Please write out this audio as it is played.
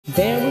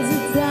There was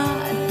a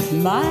time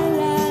in my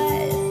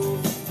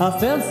life I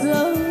felt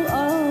so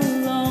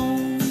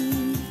alone.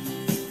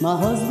 My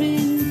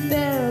husband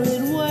fell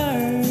at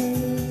work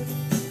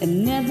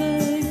and never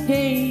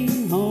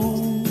came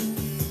home.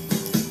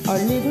 Our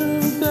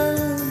little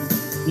girl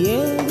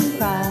yelled and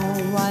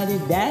cried, why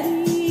did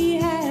Daddy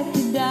have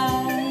to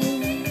die?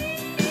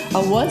 I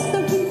was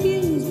so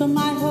confused, but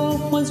my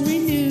hope was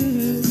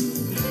renewed.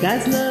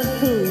 God's love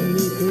pulled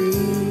me through.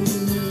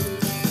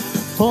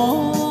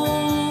 Poor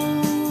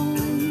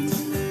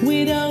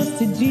widows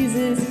to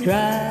Jesus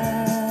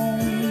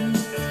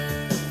Christ,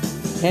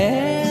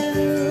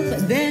 help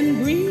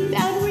them breathe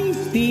and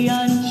reach the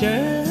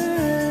unchurched.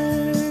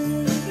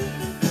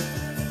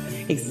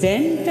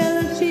 Extend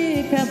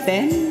fellowship, help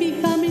them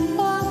become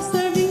involved,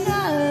 serving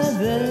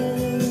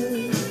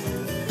others.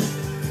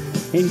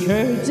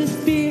 Encourage the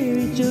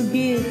spiritual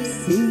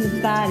gifts in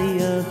the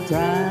body of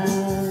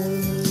Christ.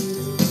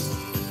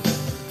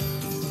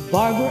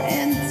 Barbara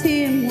and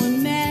Tim were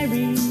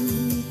married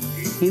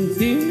in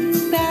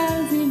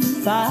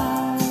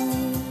 2005.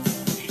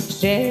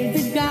 Shared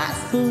the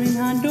gospel in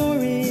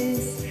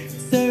Honduras,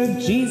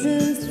 served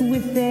Jesus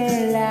with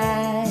their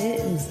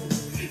lives,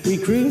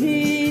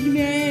 recruited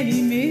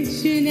many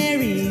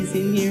missionaries,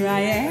 and here I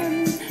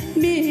am,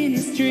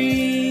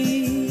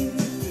 ministry.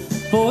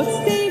 Fourth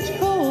stage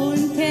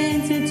colon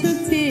cancer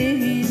took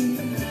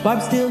 10.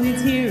 Barb still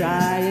lives, here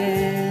I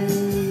am.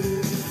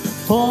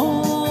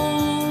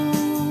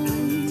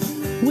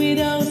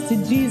 Widows to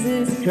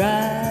Jesus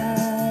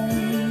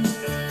Christ,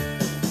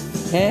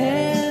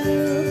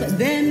 help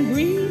them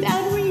breathe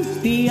and reach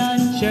the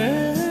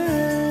unchurched.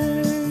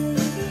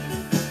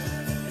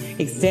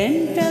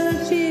 Extend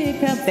fellowship,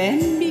 help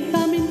them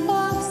become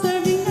involved,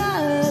 serving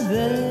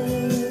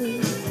others.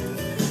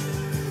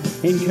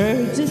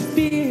 Encourage the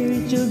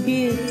spiritual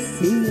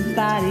gifts in the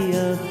body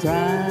of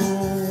Christ.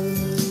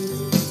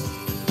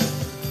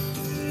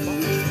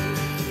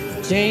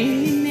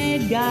 Jane and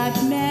Ed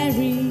got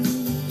married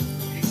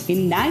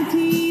in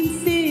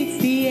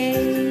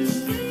 1968,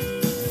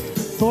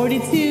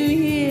 42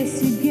 years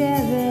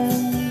together,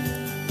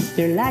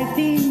 their life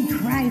in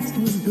Christ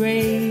was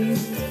great.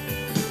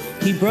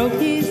 He broke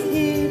his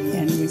hip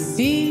and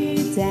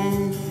received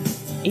an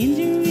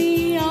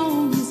injury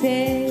on his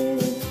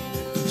head.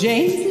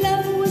 Jane's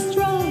love was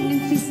strong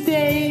and she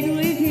stayed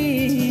with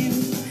him.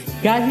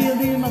 God healed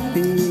him up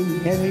in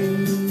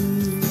heaven.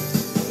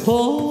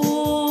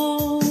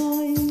 Point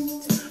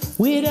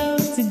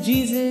widows to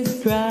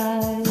Jesus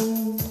Christ,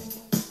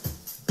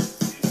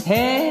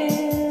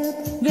 help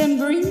them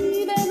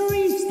breathe and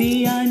reach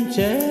the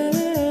unchurched.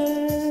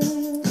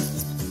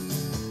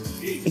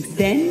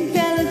 Extend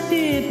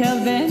fellowship,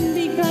 help them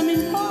become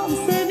involved,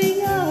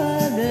 serving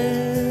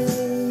others.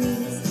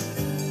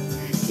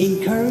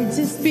 Encourage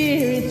the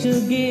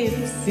spiritual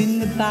gifts in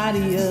the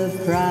body of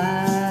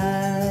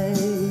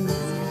Christ.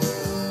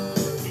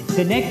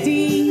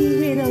 Connecting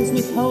widows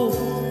with hope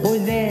for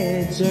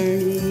their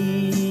journey.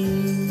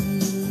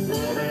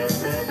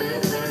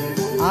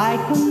 I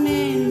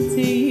commend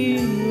to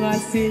you our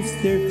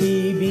sister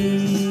PHOEBE